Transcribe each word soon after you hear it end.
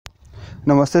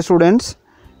Namaste students.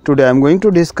 Today I am going to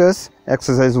discuss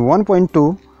exercise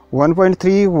 1.2,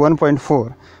 1.3,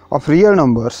 1.4 of real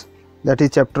numbers, that is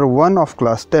chapter 1 of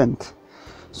class 10th.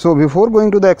 So before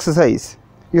going to the exercise,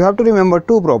 you have to remember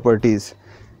two properties.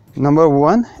 Number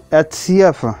 1,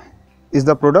 HCF is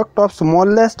the product of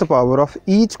smallest power of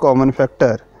each common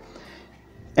factor,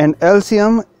 and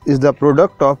LCM is the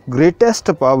product of greatest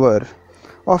power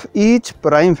of each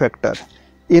prime factor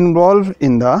involved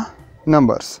in the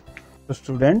numbers. So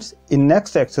students, in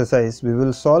next exercise we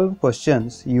will solve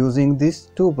questions using these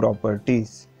two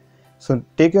properties. So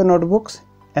take your notebooks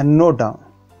and note down.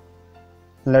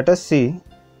 Let us see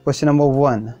question number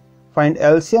 1. Find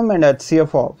LCM and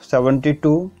HCF of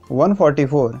 72,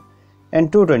 144 and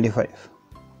 225.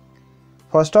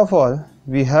 First of all,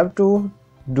 we have to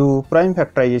do prime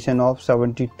factorization of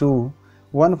 72,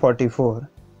 144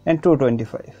 and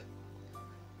 225.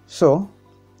 So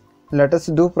let us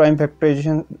do prime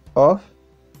factorization of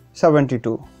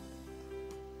 72.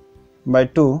 By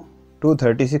 2,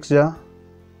 236 ja,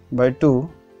 by 2,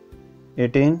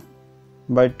 18,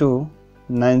 by 2,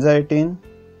 9 ja 18,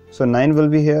 so 9 will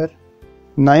be here.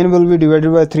 9 will be divided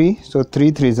by 3, so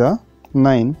 3 3s are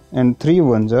 9 and 3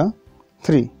 1s are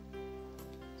 3.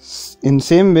 In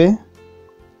same way,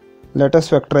 let us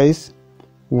factorize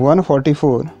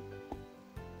 144.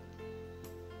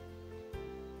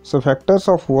 So factors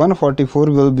of 144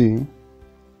 will be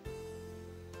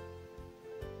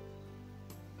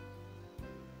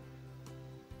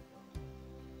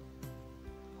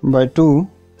by 2,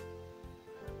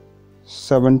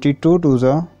 72 2s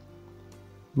are,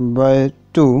 by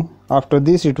 2, after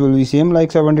this it will be same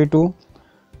like 72,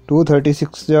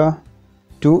 236 ja,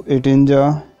 2 18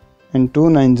 ja and 2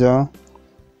 9 ja,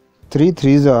 3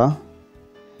 3s are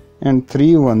and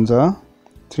 3 1s are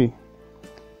 3.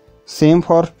 Same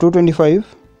for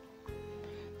 225.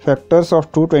 Factors of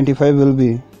 225 will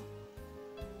be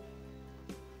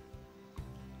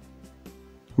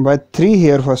by 3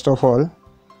 here first of all,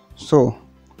 so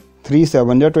 3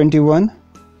 7s are 21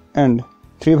 and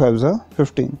 3 5s are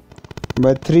 15.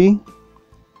 By 3,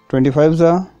 25s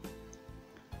are,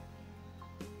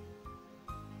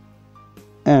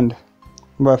 and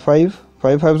by 5,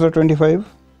 5 5s are 25,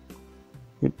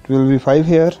 it will be 5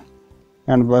 here,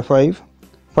 and by 5,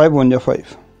 5 1s are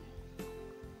 5.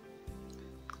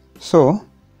 So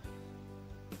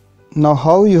now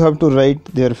how you have to write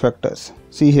their factors?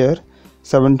 See here,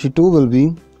 72 will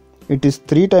be, it is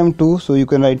 3 times 2, so you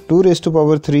can write 2 raised to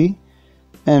power 3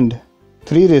 and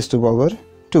 3 raised to power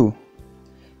 2.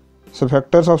 So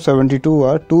factors of 72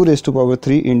 are 2 raised to power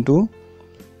 3 into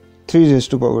 3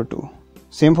 raised to power 2.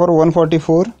 Same for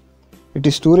 144, it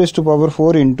is 2 raised to power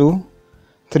 4 into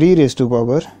 3 raised to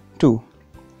power 2.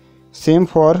 Same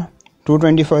for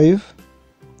 225,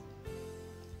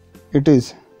 it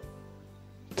is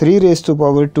 3 raised to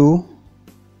power 2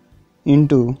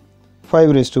 into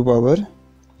 5 raised to power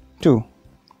 2.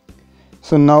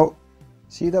 So now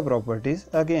see the properties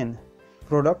again.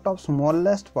 Product of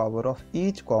smallest power of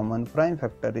each common prime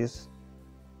factor is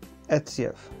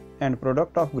HCF, and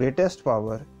product of greatest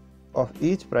power of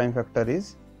each prime factor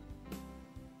is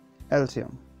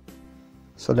LCM.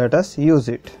 So let us use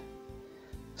it.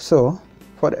 So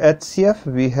for HCF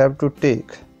we have to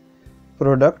take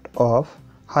product of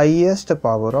highest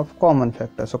power of common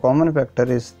factor. So common factor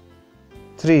is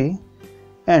 3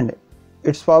 and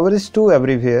its power is 2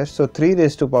 everywhere, so 3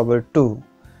 raised to power 2,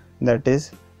 that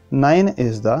is 9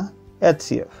 is the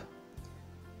HCF.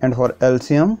 And for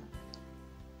LCM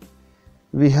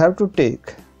we have to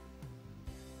take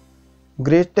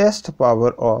greatest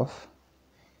power of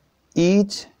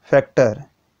each factor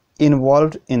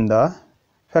involved in the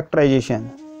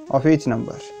factorization of each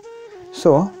number.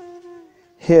 So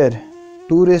here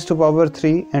 2 raised to power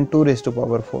 3 and 2 raised to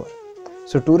power 4.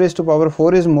 So 2 raised to power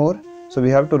 4 is more, so we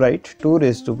have to write 2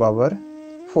 raised to power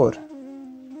 4.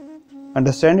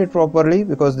 Understand it properly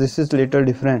because this is little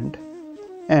different.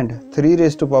 And 3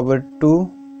 raised to power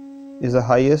 2 is the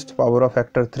highest power of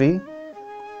factor 3,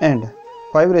 and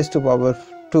 5 raised to power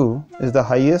 2 is the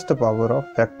highest power of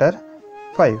factor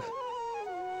 5.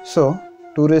 So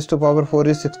 2 raised to power 4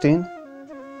 is 16,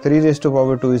 3 raised to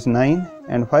power 2 is 9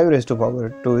 and 5 raised to power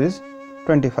 2 is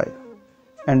 25,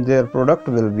 and their product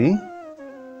will be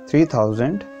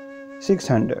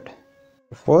 3600.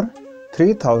 For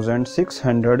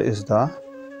 3600 is the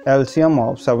LCM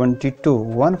of 72,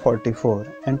 144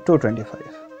 and 225.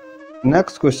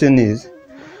 Next question is,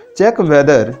 check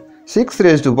whether 6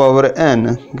 raised to power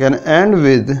n can end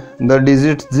with the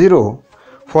digit 0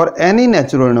 for any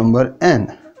natural number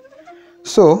n.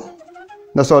 So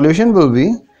the solution will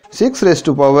be 6 raised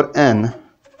to power n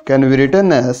can be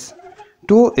written as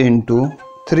 2 into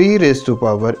 3 raised to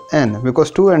power n,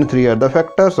 because 2 and 3 are the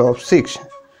factors of 6.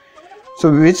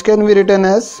 So which can be written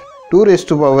as 2 raised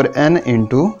to power n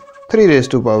into 3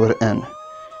 raised to power n.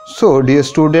 So dear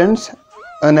students,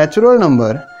 a natural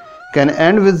number can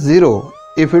end with 0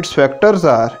 if its factors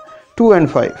are 2 and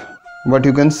 5. But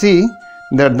you can see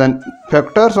that the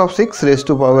factors of 6 raised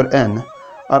to power n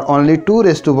are only 2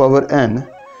 raised to power n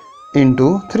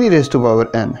into 3 raised to power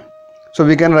n. So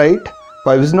we can write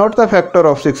 5 is not the factor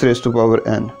of 6 raised to power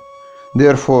n.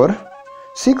 Therefore,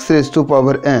 6 raised to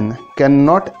power n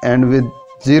cannot end with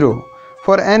 0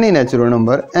 for any natural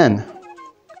number n.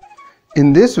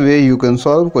 In this way, you can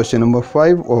solve question number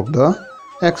 5 of the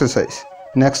exercise.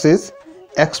 Next is,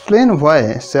 explain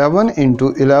why 7 into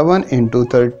 11 into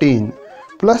 13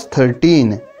 plus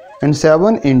 13 and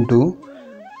 7 into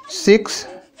 6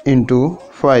 into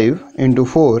 5 into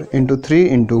 4 into 3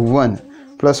 into 1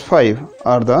 plus 5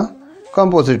 are the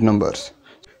composite numbers.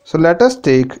 So let us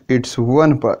take its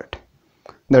one part.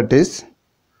 That is,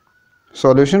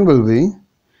 solution will be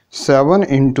 7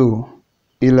 into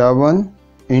 11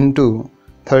 into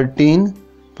 13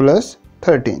 plus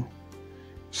 13.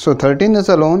 So 13 is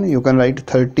alone, you can write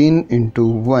 13 into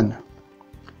 1.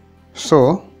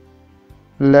 So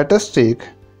let us take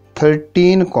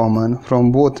 13 common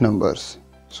from both numbers.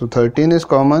 So 13 is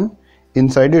common,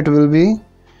 inside it will be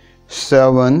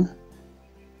 7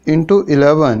 into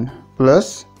 11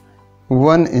 plus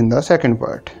 1 in the second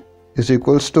part is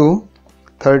equals to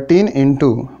 13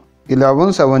 into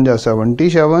 11 7 ja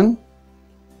 77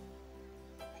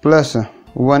 plus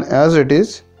 1 as it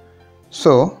is,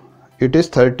 so it is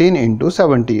 13 into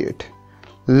 78.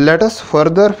 Let us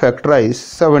further factorize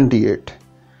 78.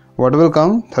 What will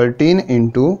come? 13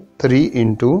 into 3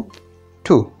 into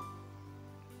 2.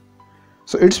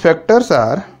 So its factors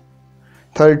are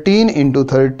 13 into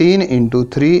 13 into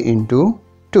 3 into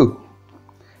 2.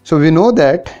 So we know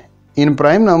that in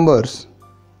prime numbers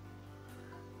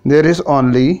there is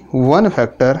only one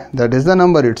factor, that is the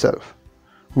number itself.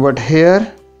 But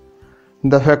here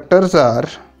the factors are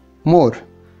more.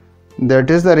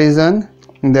 That is the reason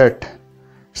that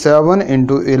 7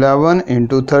 into 11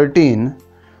 into 13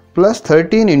 plus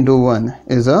 13 into 1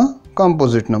 is a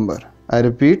composite number. I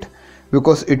repeat,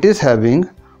 because it is having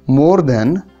more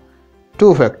than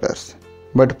 2 factors.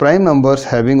 But prime numbers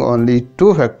having only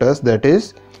 2 factors, that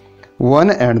is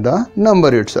 1 and the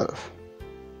number itself.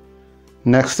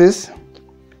 Next is,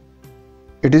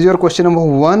 it is your question number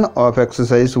 1 of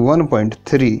exercise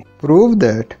 1.3. Prove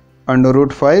that under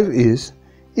root 5 is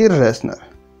irrational.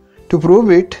 To prove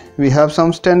it, we have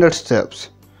some standard steps.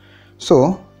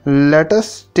 So let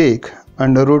us take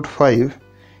under root 5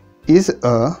 is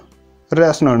a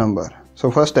rational number.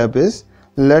 So first step is,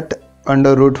 let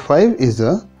under root 5 is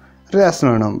a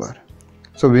rational number.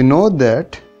 So we know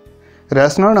that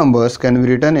rational numbers can be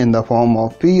written in the form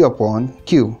of p upon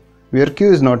q, where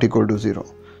q is not equal to 0.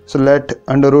 So let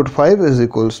under root 5 is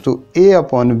equals to a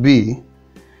upon b.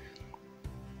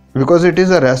 Because it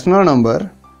is a rational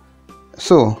number,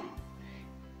 so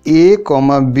a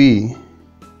comma b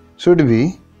should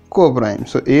be co-prime.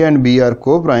 So a and b are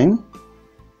co-prime.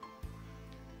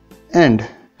 And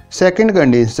second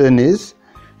condition is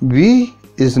b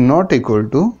is not equal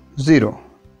to 0.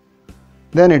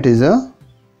 Then it is a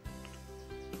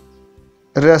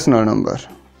rational number.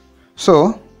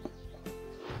 So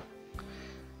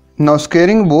now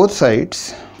squaring both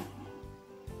sides,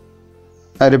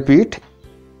 I repeat,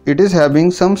 it is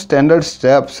having some standard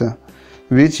steps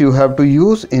which you have to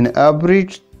use in every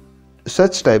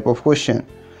such type of question.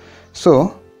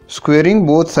 So squaring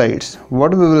both sides,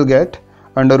 what we will get?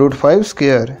 Under root 5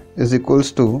 square is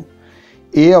equals to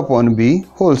a upon b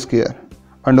whole square.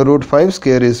 Under root 5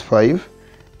 square is 5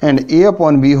 and a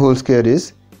upon b whole square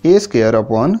is a square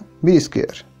upon b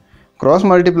square. Cross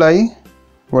multiply,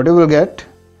 what you will get?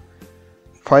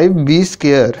 5b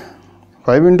square.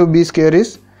 5 into b square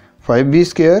is 5b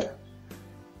square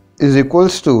is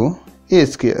equals to a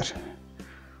square.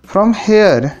 From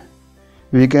here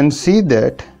we can see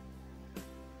that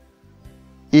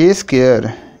a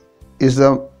square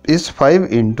is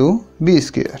 5 into b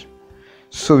square.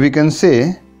 So we can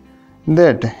say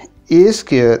that a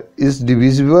square is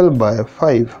divisible by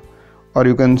 5, or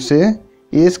you can say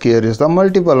a square is the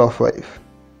multiple of 5.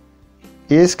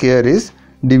 A square is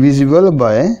divisible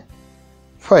by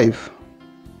 5.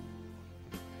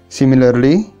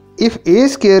 Similarly, if a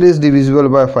square is divisible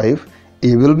by 5,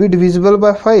 a will be divisible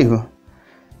by 5.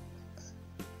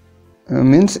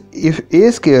 Means if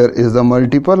a square is the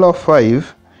multiple of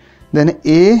 5, then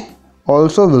a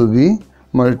also will be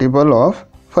multiple of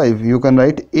 5. You can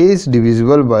write a is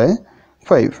divisible by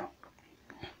 5.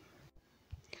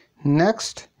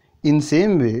 Next, in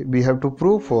same way we have to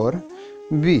prove for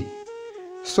b.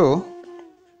 So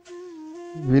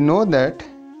we know that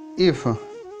if a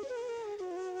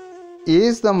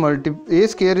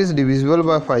square is divisible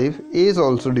by 5, a is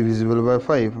also divisible by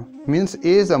 5, means a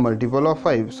is a multiple of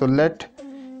 5. So let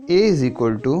a is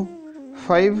equal to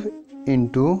 5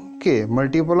 into k.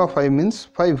 Multiple of 5 means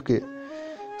 5k.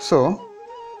 So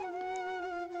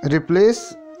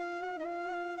replace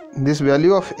this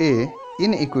value of a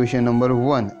in equation number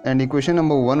 1, and equation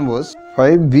number 1 was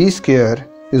 5b square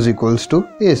is equals to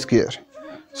a square.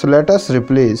 So let us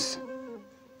replace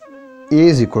a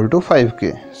is equal to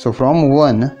 5k. So from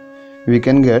 1 we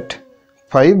can get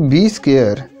 5b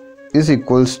square is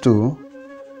equals to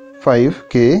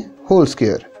 5k whole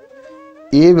square.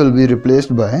 A will be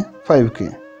replaced by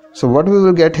 5k. So what we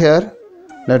will get here?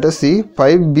 Let us see.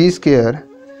 5b square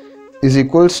is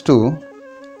equals to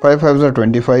 5 5s are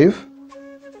 25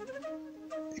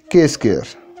 k square.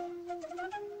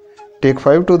 Take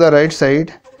 5 to the right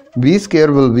side. B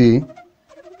square will be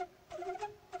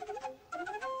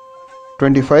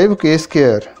 25k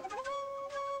square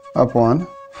upon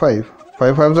 5.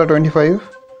 5 5s are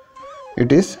 25.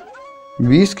 It is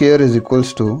b square is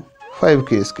equals to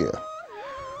 5k square.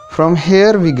 From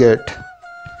here we get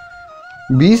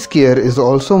b square is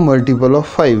also multiple of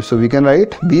 5. So we can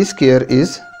write b square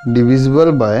is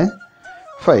divisible by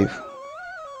 5.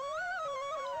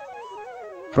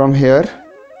 From here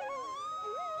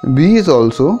b is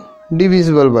also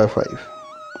divisible by 5.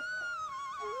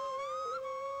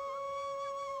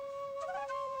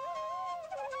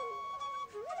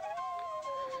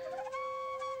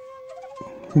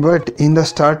 But in the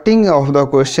starting of the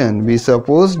question we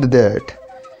supposed that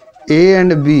a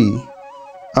and b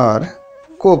are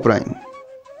co-prime.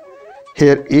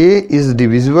 Here a is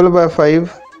divisible by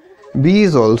 5, b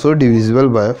is also divisible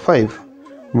by 5.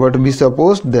 But we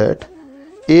supposed that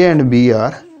a and b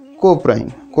are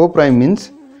co-prime. Co-prime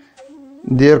means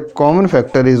their common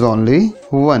factor is only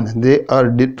 1. They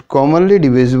are commonly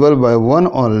divisible by 1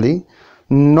 only,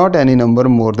 not any number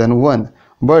more than 1.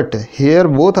 But here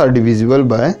both are divisible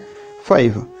by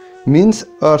 5. Means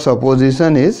our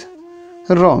supposition is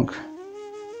wrong.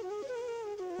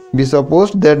 We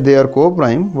supposed that they are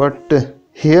co-prime, but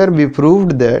here we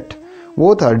proved that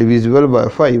both are divisible by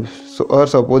 5. So our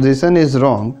supposition is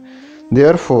wrong.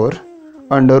 Therefore,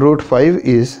 under root 5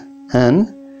 is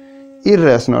an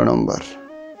irrational number.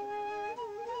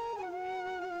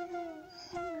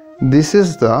 This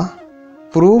is the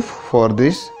proof for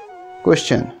this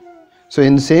question. So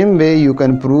in same way you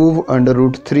can prove under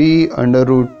root 3, under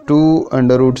root 2,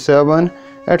 under root 7,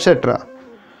 etc.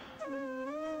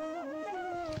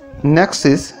 Next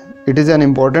is, it is an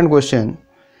important question.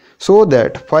 So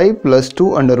that 5 plus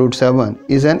 2 under root 7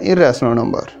 is an irrational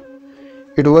number.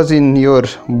 It was in your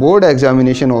board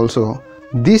examination also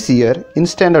this year in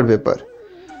standard paper.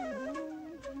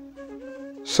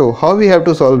 So how we have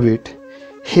to solve it?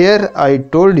 Here I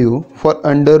told you for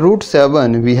under root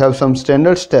 7 we have some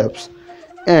standard steps,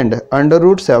 and under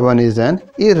root 7 is an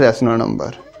irrational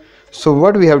number. So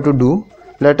what we have to do?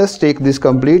 Let us take this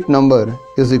complete number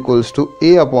is equals to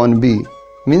a upon b,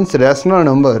 means rational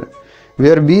number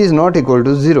where b is not equal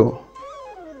to 0.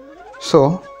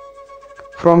 So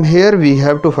from here we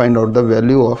have to find out the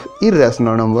value of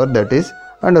irrational number, that is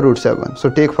under root 7. So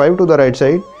take 5 to the right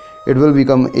side, it will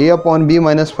become a upon b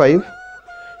minus 5.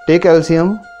 Take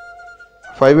LCM,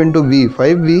 5 into b,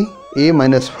 5b, a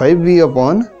minus 5b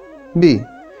upon b.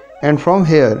 And from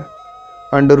here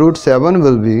under root 7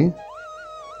 will be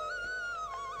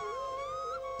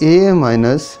a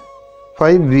minus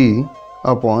 5b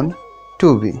upon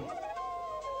 2b.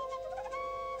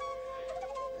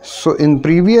 So in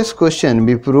previous question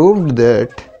we proved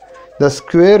that the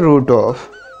square root of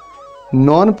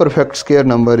non-perfect square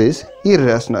number is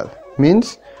irrational,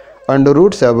 means under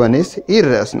root 7 is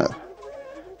irrational.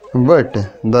 But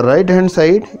the right hand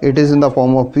side it is in the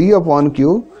form of p upon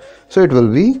q, so it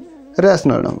will be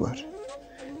rational number.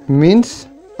 Means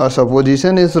our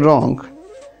supposition is wrong.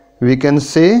 We can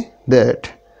say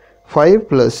that 5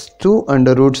 plus 2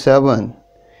 under root 7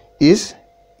 is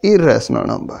irrational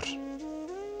number.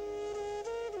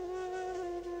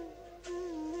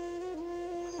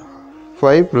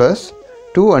 Five plus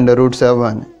 2 under root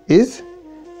 7 is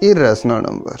irrational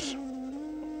number.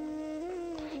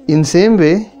 In same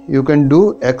way you can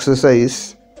do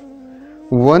exercise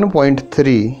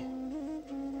 1.3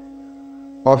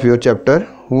 of your chapter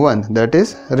 1, that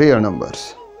is real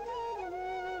numbers.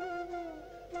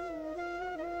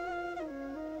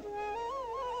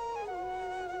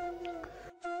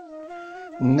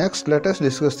 Next let us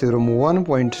discuss theorem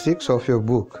 1.6 of your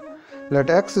book, Let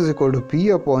x is equal to p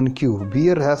upon q be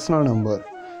a rational number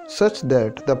such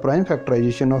that the prime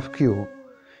factorization of q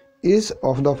is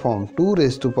of the form 2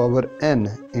 raised to power n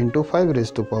into 5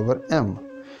 raised to power m,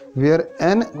 where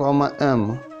n,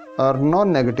 m are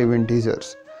non-negative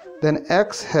integers. Then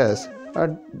x has a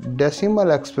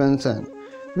decimal expansion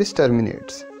which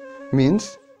terminates.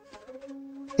 Means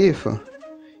if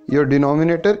your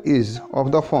denominator is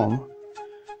of the form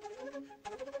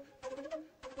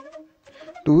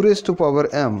 2 raised to power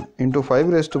m into 5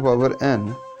 raised to power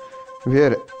n,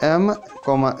 where m,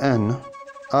 n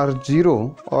are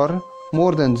 0 or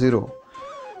more than 0,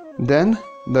 then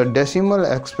the decimal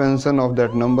expansion of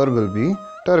that number will be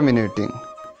terminating.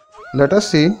 Let us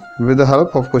see with the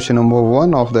help of question number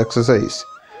 1 of the exercise.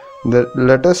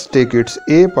 Let us take its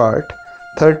A part,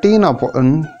 13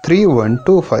 upon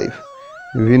 3125.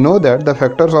 We know that the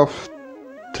factors of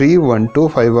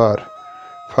 3125 are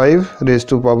 5 raised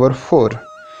to power 4.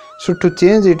 So to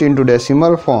change it into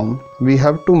decimal form, we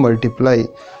have to multiply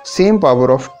same power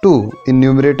of 2 in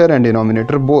numerator and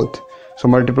denominator both. So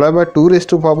multiply by 2 raised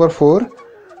to power 4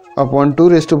 upon 2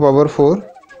 raised to power 4.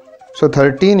 So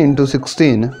 13 into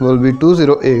 16 will be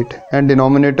 208 and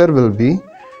denominator will be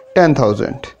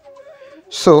 10,000.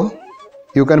 So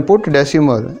you can put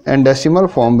decimal and decimal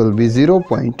form will be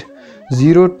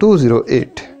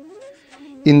 0.0208.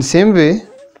 In same way,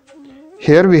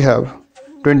 here we have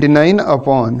 29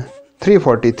 upon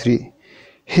 343.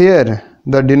 Here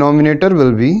the denominator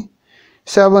will be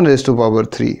 7 raised to power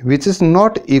 3, which is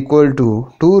not equal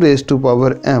to 2 raised to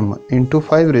power m into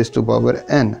 5 raised to power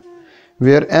n,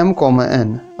 where m,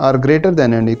 n are greater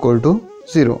than and equal to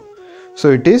 0. So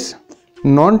it is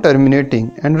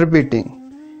non-terminating and repeating.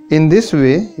 In this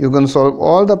way, you can solve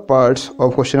all the parts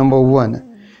of question number 1,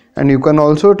 and you can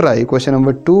also try question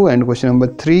number 2 and question number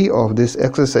 3 of this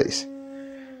exercise.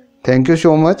 Thank you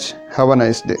so much. Have a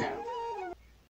nice day.